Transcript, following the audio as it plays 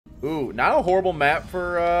Ooh, not a horrible map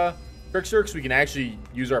for Trickster, because we can actually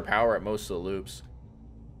use our power at most of the loops.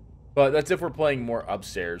 But that's if we're playing more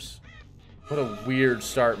upstairs. What a weird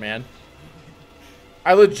start, man.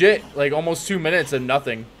 I legit, like, almost 2 minutes of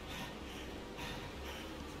nothing.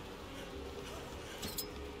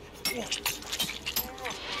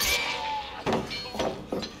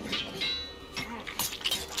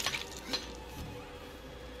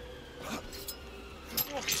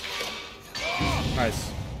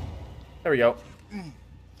 Nice. There we go.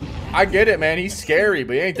 I get it, man. He's scary,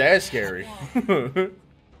 but he ain't that scary.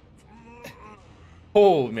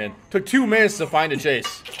 Oh, man. Took 2 minutes to find a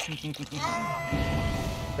chase.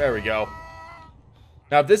 There we go.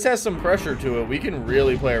 Now, if this has some pressure to it, we can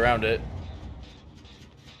really play around it.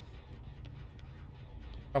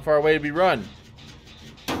 How far away did we run?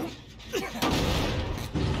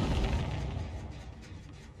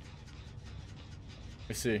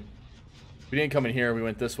 Let's see. We didn't come in here. We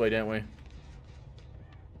went this way, didn't we?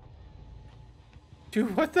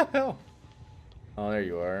 Dude, what the hell? Oh, there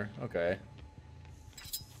you are. Okay.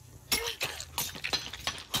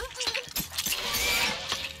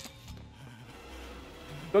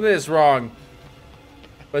 Don't get this wrong,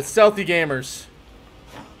 but stealthy gamers,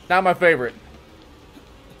 not my favorite.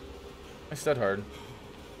 I said hard.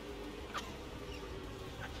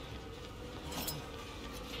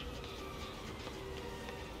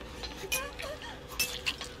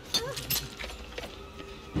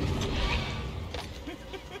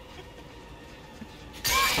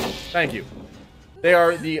 Thank you. They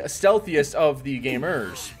are the stealthiest of the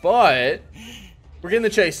gamers, but we're getting the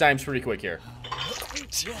chase times pretty quick here.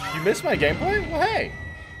 You missed my gameplay? Well, hey.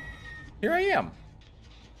 Here I am.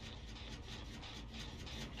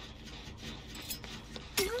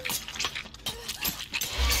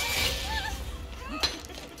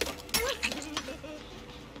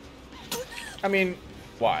 I mean,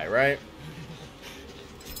 why, right?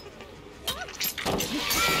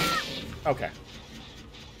 Okay.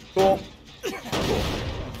 Cool. Cool.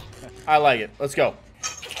 I like it. Let's go.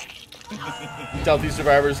 Stealthy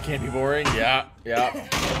survivors can't be boring. Yeah, yeah.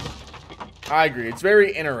 I agree. It's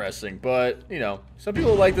very interesting, but, you know, some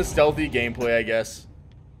people like the stealthy gameplay, I guess.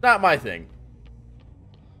 Not my thing.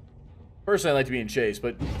 Personally, I like to be in chase,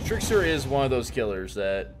 but Trickster is one of those killers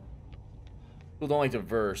that people don't like to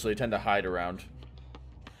verse, so they tend to hide around.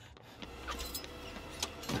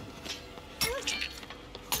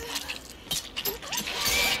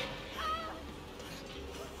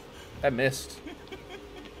 That missed.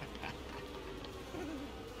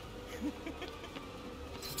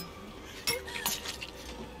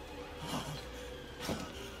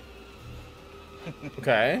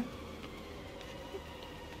 Okay.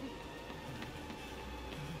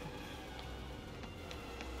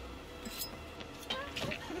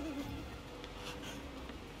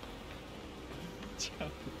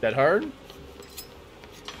 That hard?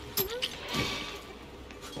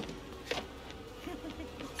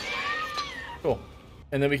 Cool.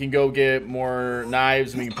 And then we can go get more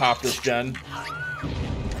knives and we can pop this gen.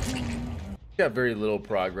 Got very little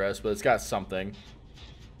progress, but it's got something.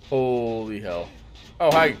 Holy hell. Oh,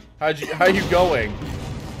 hi. How you going?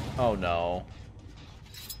 Oh, no.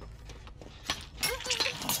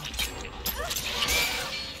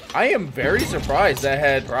 I am very surprised that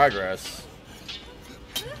had progress.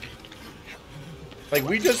 Like,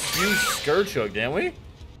 we just used Scourge Hook, didn't we?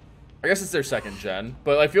 I guess it's their second gen,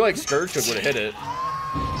 but I feel like Scourge Hook would have hit it.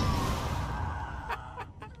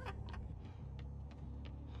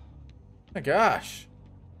 My gosh.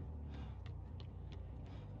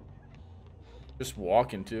 Just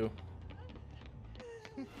walking too.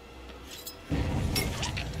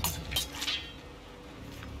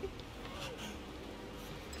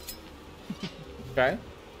 Okay.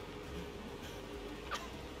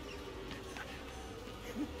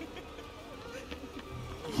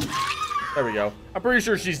 There we go. I'm pretty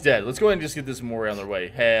sure she's dead. Let's go ahead and just get this Mori on their way.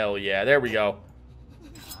 Hell yeah. There we go.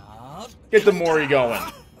 Get the Mori going.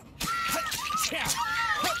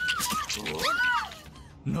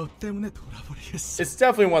 It's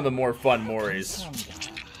definitely one of the more fun Moris.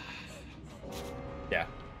 Yeah.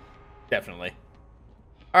 Definitely.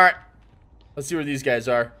 Alright. Let's see where these guys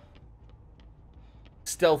are.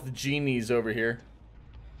 Stealth genies over here.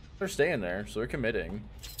 They're staying there, so they're committing.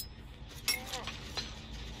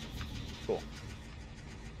 Cool.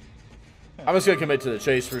 I'm just gonna commit to the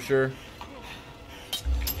chase for sure.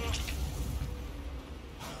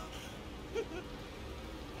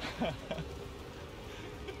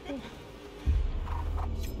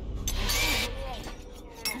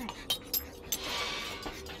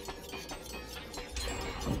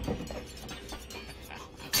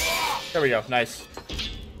 There we go. Nice.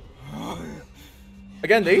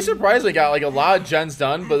 Again, they surprisingly got like a lot of gens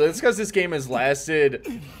done, but it's because this game has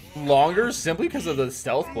lasted longer simply because of the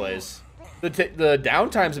stealth plays. The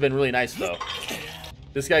downtimes have been really nice though.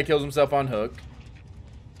 This guy kills himself on hook,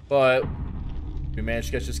 but we managed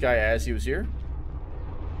to catch this guy as he was here.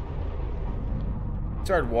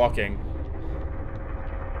 Started walking.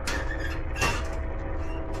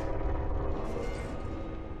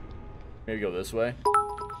 Maybe go this way.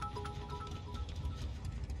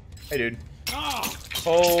 Hey, dude.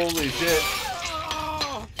 Holy shit.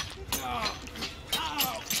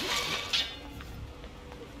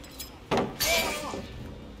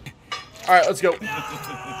 Alright, let's go.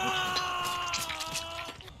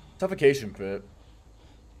 Suffocation pit.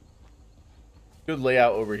 Good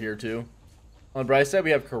layout over here, too. On the bright side,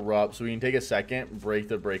 we have corrupt, so we can take a second, break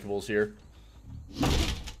the breakables here.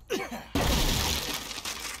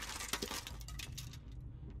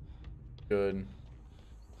 Good.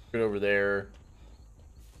 Good over there.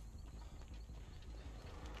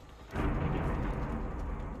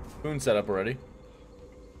 Boon set up already.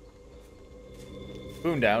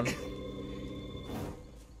 Boon down.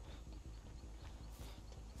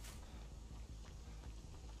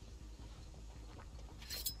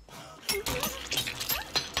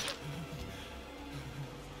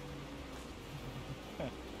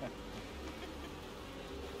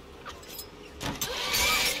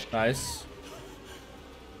 Nice.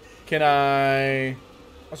 Can I...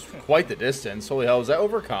 That's quite the distance. Holy hell, is that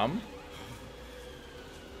overcome?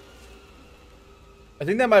 I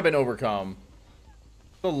think that might have been overcome.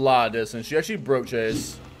 It's a lot of distance. She actually broke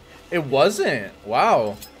chase. It wasn't.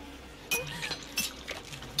 Wow.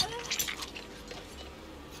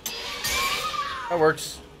 That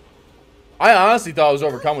works. I honestly thought it was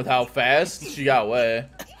overcome with how fast she got away.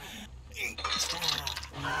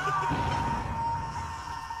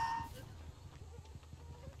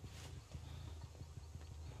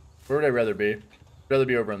 Where would I rather be? I'd rather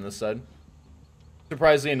be over on this side.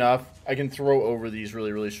 Surprisingly enough, I can throw over these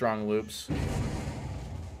really, really strong loops.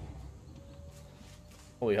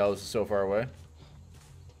 Holy hell, this is so far away.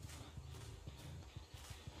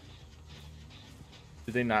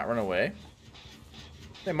 Did they not run away?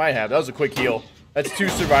 They might have. That was a quick heal. That's 2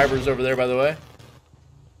 survivors over there, by the way.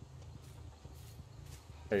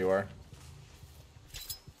 There you are.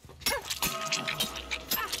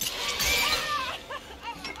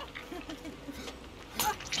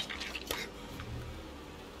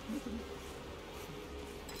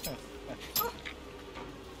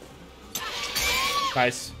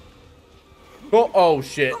 Nice. Cool. Oh,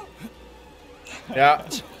 shit. Yeah.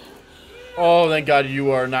 Oh, thank God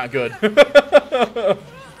you are not good.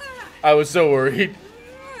 I was so worried.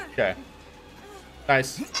 Okay.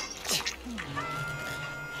 Nice.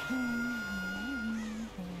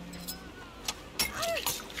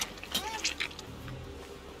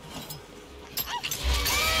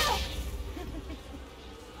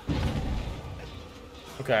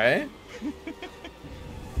 Okay.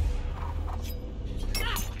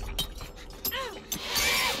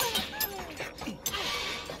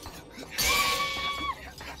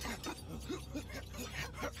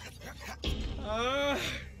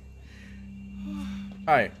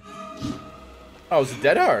 Hi. Oh, it's a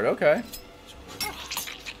dead hard. Okay.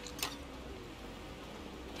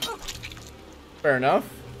 Fair enough.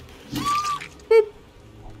 Boop.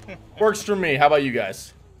 Works for me. How about you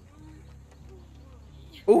guys?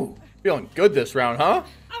 Ooh, feeling good this round, huh?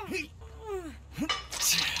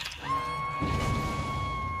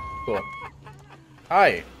 Cool.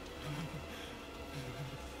 Hi.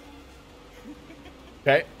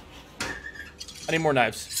 Okay. I need more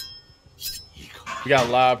knives. We got a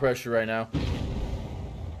lot of pressure right now.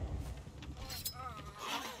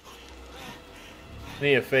 I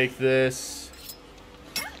need to fake this.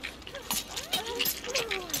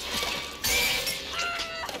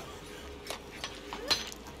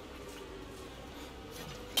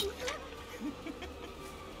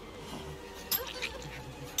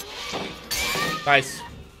 Nice.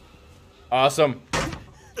 Awesome.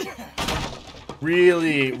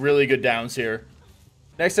 Really, really good downs here.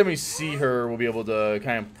 Next time we see her, we'll be able to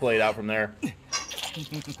kind of play it out from there.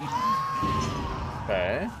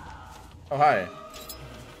 Okay. Oh, hi.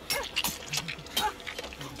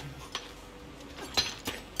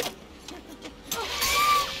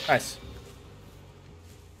 Nice.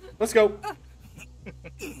 Let's go.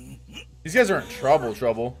 These guys are in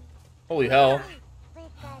trouble. Holy hell.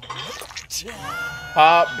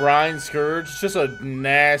 Pop, Brine, Scourge. It's just a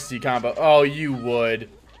nasty combo. Oh, you would.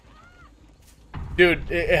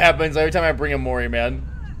 Dude, it happens every time I bring a Mori, man.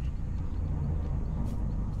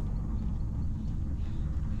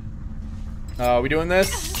 We doing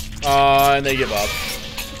this? And they give up.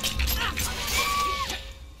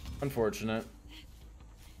 Unfortunate.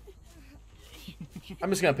 I'm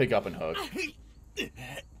just gonna pick up and hook.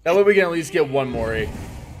 That way we can at least get one Mori.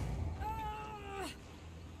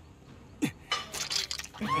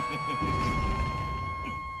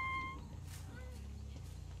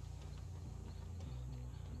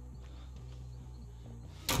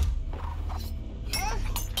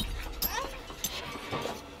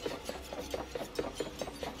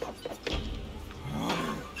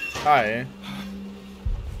 Hi.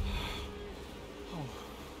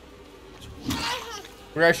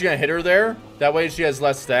 We're actually gonna hit her there. That way she has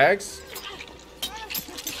less stacks.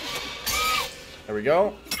 There we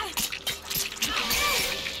go.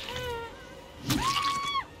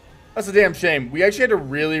 That's a damn shame. We actually had a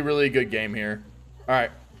really, really good game here.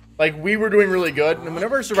 Alright. Like, we were doing really good. And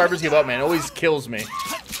whenever our survivors give up, man, it always kills me.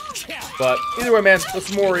 But either way, man,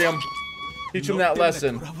 let's Mori him. Teach him that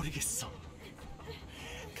lesson.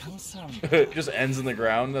 Just ends in the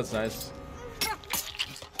ground. That's nice.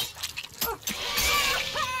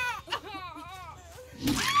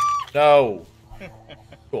 No.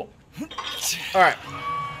 Cool. Alright.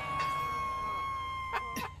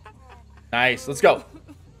 Nice. Let's go.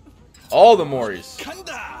 All the Moris.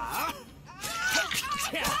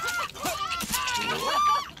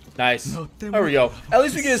 Nice. There we go. At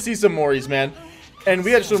least we get to see some Moris, man. And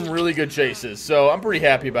we had some really good chases, so I'm pretty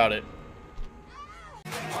happy about it.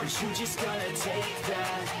 Are you just gonna take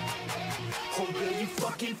that? Or will you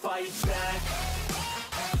fucking fight back?